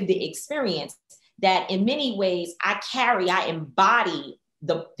I lived the experience that in many ways I embody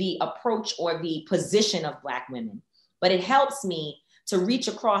the approach or the position of Black women. But it helps me to reach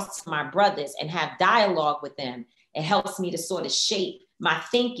across to my brothers and have dialogue with them. It helps me to sort of shape my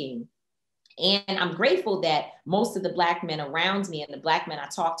thinking. And I'm grateful that most of the Black men around me and the Black men I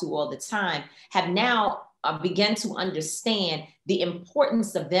talk to all the time have now begun to understand the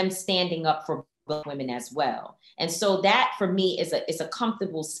importance of them standing up for Black women as well. And so that for me is a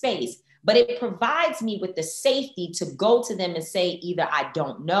comfortable space, but it provides me with the safety to go to them and say, either I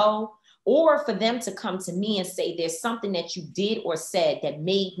don't know, or for them to come to me and say, there's something that you did or said that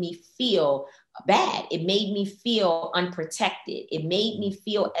made me feel bad. It made me feel unprotected. It made me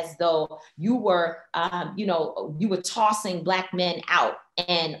feel as though you were, you were tossing Black men out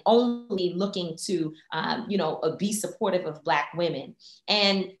and only looking to, be supportive of Black women.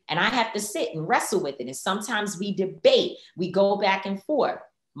 And I have to sit and wrestle with it. And sometimes we debate, we go back and forth.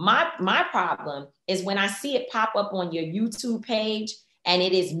 My problem is when I see it pop up on your YouTube page and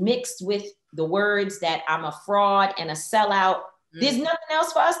it is mixed with the words that I'm a fraud and a sellout. There's nothing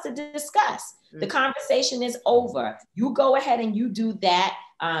else for us to discuss. The conversation is over. You go ahead and you do that.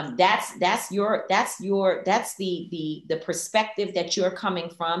 That's the perspective that you're coming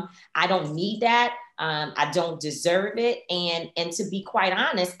from. I don't need that. I don't deserve it. And to be quite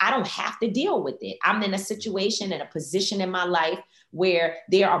honest, I don't have to deal with it. I'm in a situation and a position in my life where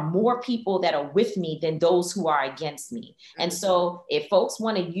there are more people that are with me than those who are against me. And so if folks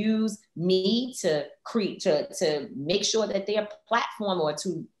want to use me to make sure that their platform or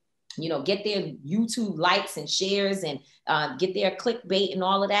to get their YouTube likes and shares and get their clickbait and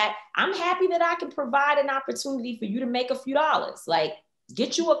all of that, I'm happy that I can provide an opportunity for you to make a few dollars. Like,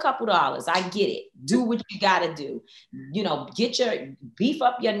 get you a couple dollars. I get it. Do what you got to do. Beef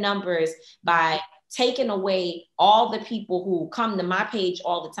up your numbers by taking away all the people who come to my page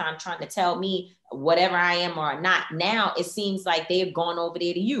all the time trying to tell me whatever I am or not. Now it seems like they've gone over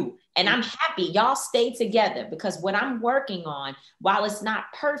there to you. And I'm happy y'all stay together, because what I'm working on, while it's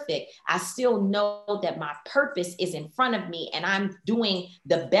not perfect, I still know that my purpose is in front of me and I'm doing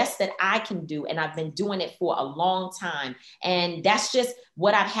the best that I can do. And I've been doing it for a long time. And that's just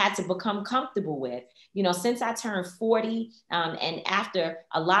what I've had to become comfortable with. Since I turned 40, and after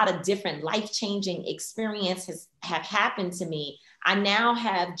a lot of different life-changing experiences have happened to me, I now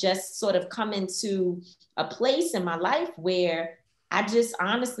have just sort of come into a place in my life where I just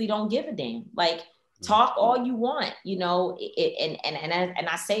honestly don't give a damn. Like, talk all you want, and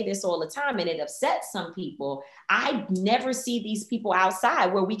I say this all the time, and it upsets some people. I never see these people outside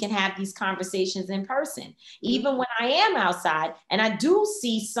where we can have these conversations in person, even when I am outside. And I do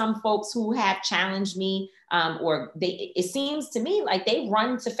see some folks who have challenged me, it seems to me like they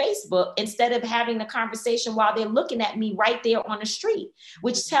run to Facebook instead of having the conversation while they're looking at me right there on the street,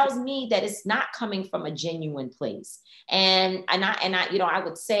 which tells me that it's not coming from a genuine place. And I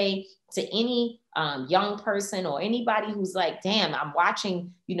would say to any young person or anybody who's like, damn, I'm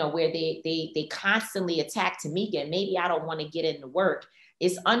watching, where they constantly attack Tamika, and maybe I don't want to get into work.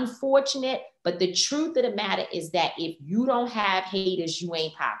 It's unfortunate, but the truth of the matter is that if you don't have haters, you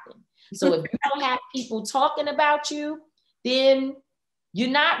ain't popping. So if you don't have people talking about you, then you're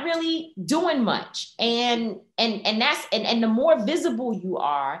not really doing much. And the more visible you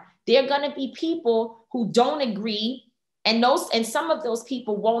are, there are going to be people who don't agree. And some of those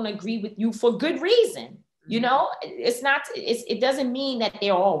people won't agree with you for good reason. It doesn't mean that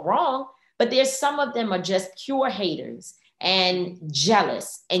they're all wrong, but there's some of them are just pure haters and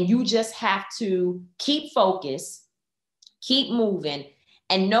jealous. And you just have to keep focused, keep moving,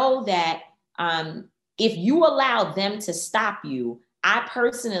 and know that if you allow them to stop you, I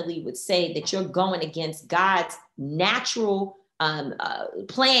personally would say that you're going against God's natural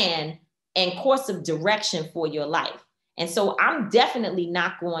plan and course of direction for your life. And so I'm definitely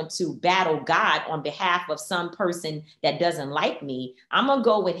not going to battle God on behalf of some person that doesn't like me. I'm going to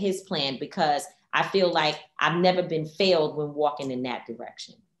go with his plan, because I feel like I've never been failed when walking in that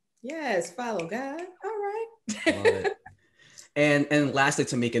direction. Yes, follow God. All right. Love it. And lastly,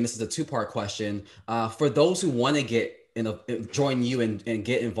 Tamika, and this is a two-part question, for those who want to join you and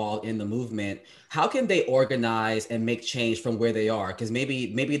get involved in the movement, how can they organize and make change from where they are? Because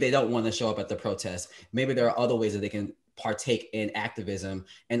maybe they don't want to show up at the protest. Maybe there are other ways that they can partake in activism.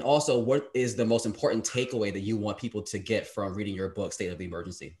 And also, what is the most important takeaway that you want people to get from reading your book, State of the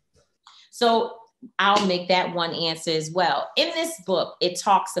Emergency? So I'll make that one answer as well. In this book, it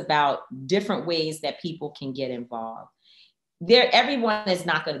talks about different ways that people can get involved. Everyone is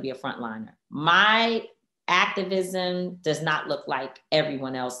not going to be a frontliner. My activism does not look like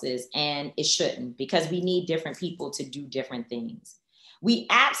everyone else's, and it shouldn't, because we need different people to do different things. We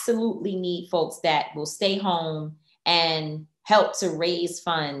absolutely need folks that will stay home and help to raise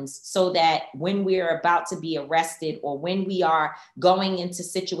funds so that when we're about to be arrested or when we are going into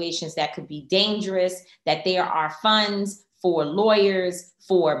situations that could be dangerous, that there are funds for lawyers,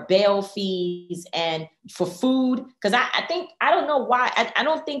 for bail fees, and for food. Because I don't know why, I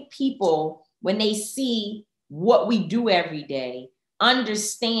don't think people, when they see what we do every day,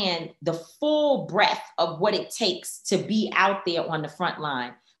 understand the full breadth of what it takes to be out there on the front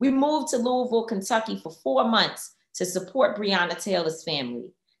line. We moved to Louisville, Kentucky for 4 months to support Breonna Taylor's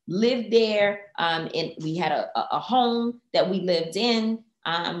family. Lived there, and we had a home that we lived in.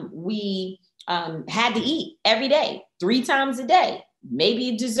 We had to eat every day, 3 times a day,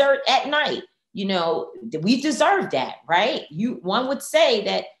 maybe dessert at night. You know, we deserve that, right? One would say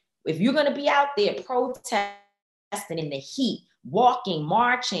that if you're going to be out there protesting in the heat, walking,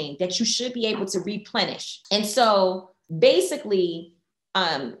 marching, that you should be able to replenish. And so basically,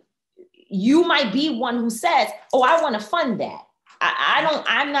 you might be one who says, oh, I want to fund that.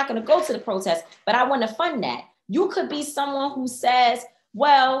 I'm not going to go to the protest, but I want to fund that. You could be someone who says,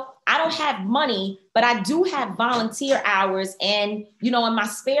 well, I don't have money, but I do have volunteer hours. And, you know, in my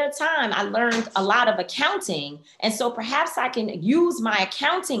spare time, I learned a lot of accounting. And so perhaps I can use my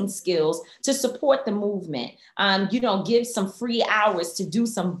accounting skills to support the movement, you know, give some free hours to do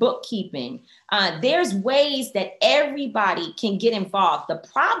some bookkeeping. There's ways that everybody can get involved. The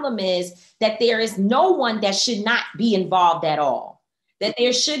problem is that there is no one that should not be involved at all, that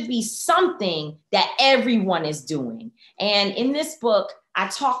there should be something that everyone is doing. And in this book, I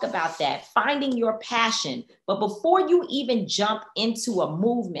talk about that, finding your passion. But before you even jump into a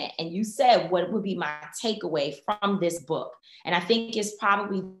movement, and you said what would be my takeaway from this book, and I think it's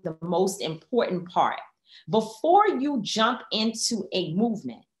probably the most important part. Before you jump into a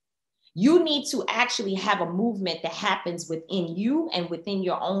movement, you need to actually have a movement that happens within you and within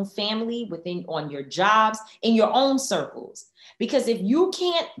your own family, on your jobs, in your own circles. Because if you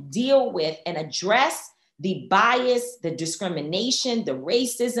can't deal with and address the bias, the discrimination, the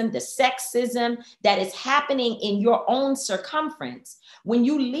racism, the sexism that is happening in your own circumference, when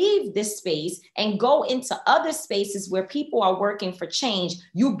you leave this space and go into other spaces where people are working for change,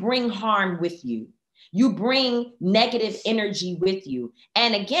 you bring harm with you. You bring negative energy with you.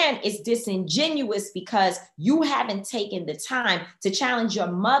 And again, it's disingenuous because you haven't taken the time to challenge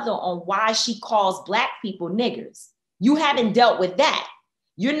your mother on why she calls Black people niggers. You haven't dealt with that.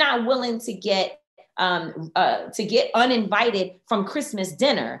 You're not willing to get uninvited from Christmas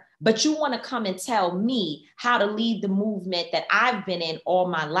dinner, but you want to come and tell me how to lead the movement that I've been in all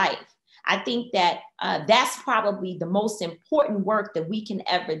my life. I think that that's probably the most important work that we can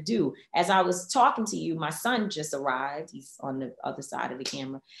ever do. As I was talking to you, my son just arrived. He's on the other side of the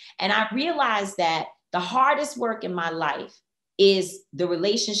camera. And I realized that the hardest work in my life is the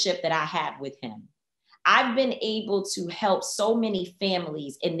relationship that I have with him. I've been able to help so many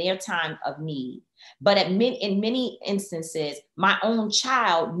families in their time of need. But in many instances, my own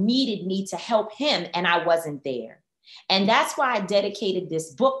child needed me to help him and I wasn't there. And that's why I dedicated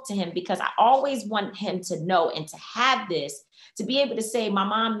this book to him, because I always want him to know and to have this, to be able to say, my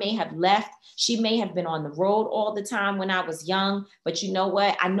mom may have left. She may have been on the road all the time when I was young, but you know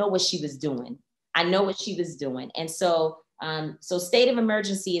what? I know what she was doing. I know what she was doing. And so State of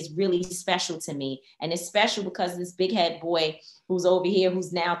Emergency is really special to me. And it's special because this big head boy who's over here,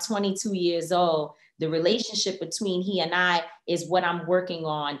 who's now 22 years old, the relationship between he and I is what I'm working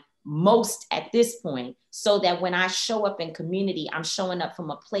on most at this point, so that when I show up in community, I'm showing up from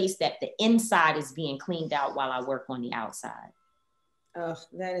a place that the inside is being cleaned out while I work on the outside. Oh,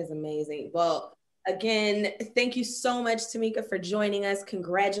 that is amazing. Well, again, thank you so much, Tamika, for joining us.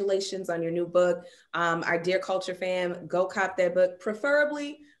 Congratulations on your new book. Our Dear Culture fam, go cop that book.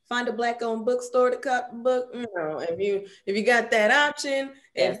 Preferably find a Black-owned bookstore to cop the book. You know, if you got that option,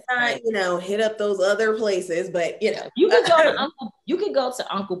 Yes. if not, you know, hit up those other places. But you know, you could go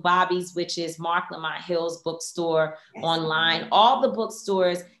to Uncle Bobby's, which is Mark Lamont Hill's bookstore, online. All the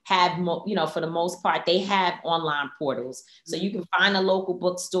bookstores have, you know, for the most part, they have online portals. So you can find a local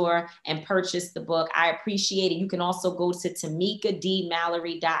bookstore and purchase the book. I appreciate it. You can also go to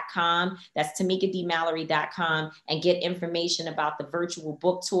TamikaDMallory.com. That's TamikaDMallory.com and get information about the virtual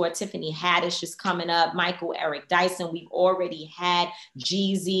book tour. Tiffany Haddish is coming up. Michael Eric Dyson. We've already had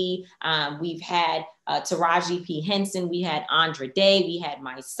Jeezy. We've had Taraji P. Henson. We had Andra Day. We had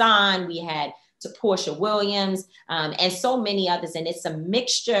My Son. We had to Portia Williams, and so many others. And it's a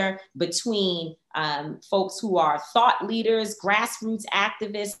mixture between folks who are thought leaders, grassroots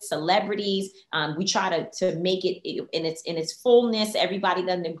activists, celebrities. We try to make it in its fullness. Everybody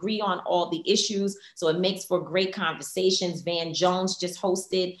doesn't agree on all the issues, so it makes for great conversations. Van Jones just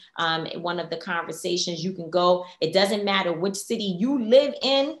hosted one of the conversations. You can go. It doesn't matter which city you live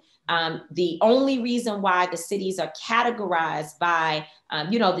in. The only reason why the cities are categorized by,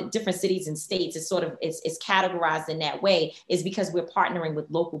 the different cities and states, it's categorized in that way, is because we're partnering with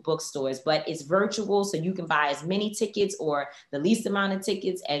local bookstores. But it's virtual, so you can buy as many tickets or the least amount of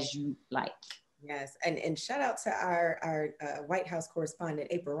tickets as you like. Yes, and shout out to our White House correspondent,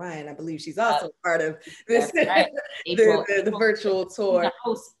 April Ryan. I believe she's also part of this, right. the virtual tour.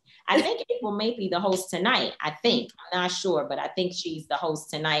 I think April may be the host tonight. I'm not sure, but I think she's the host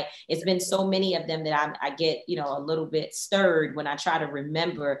tonight. It's been so many of them that I get, a little bit stirred when I try to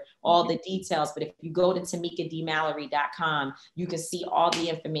remember all the details. But if you go to TamikaDmallory.com, you can see all the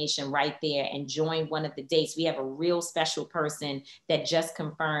information right there and join one of the dates. We have a real special person that just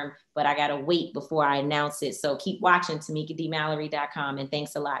confirmed, but I got to wait before I announce it. So keep watching TamikaDmallory.com, and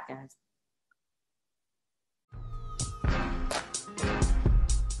thanks a lot, guys.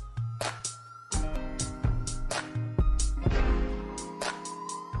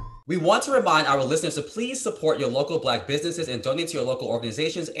 We want to remind our listeners to please support your local Black businesses and donate to your local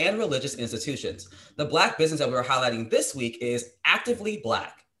organizations and religious institutions. The Black business that we're highlighting this week is Actively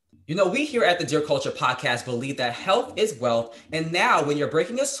Black. We here at the Dear Culture podcast believe that health is wealth. And now when you're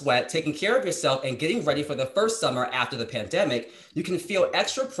breaking a sweat, taking care of yourself, and getting ready for the first summer after the pandemic, you can feel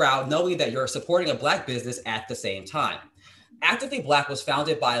extra proud knowing that you're supporting a Black business at the same time. Actively Black was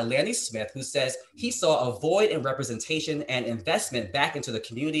founded by Lanny Smith, who says he saw a void in representation and investment back into the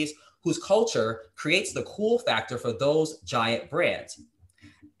communities whose culture creates the cool factor for those giant brands.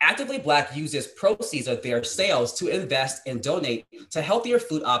 Actively Black uses proceeds of their sales to invest and donate to healthier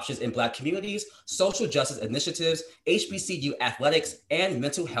food options in Black communities, social justice initiatives, HBCU athletics, and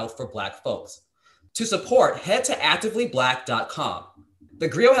mental health for Black folks. To support, head to activelyblack.com. The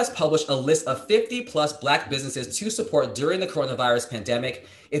Griot has published a list of 50 plus Black businesses to support during the coronavirus pandemic.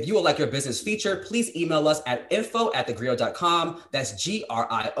 If you would like your business featured, please email us at info@thegriot.com. That's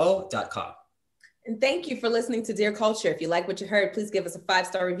GRIO.com. And thank you for listening to Dear Culture. If you like what you heard, please give us a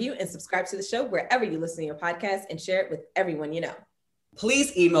 5-star review and subscribe to the show wherever you listen to your podcast, and share it with everyone you know.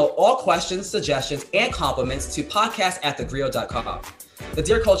 Please email all questions, suggestions, and compliments to podcast@thegriot.com. The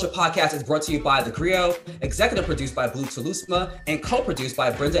Dear Culture podcast is brought to you by The Griot, executive produced by Blue Telusma, and co-produced by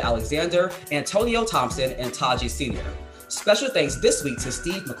Brenda Alexander, Antonio Thompson, and Taji Sr. Special thanks this week to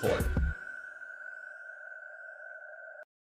Steve McCord.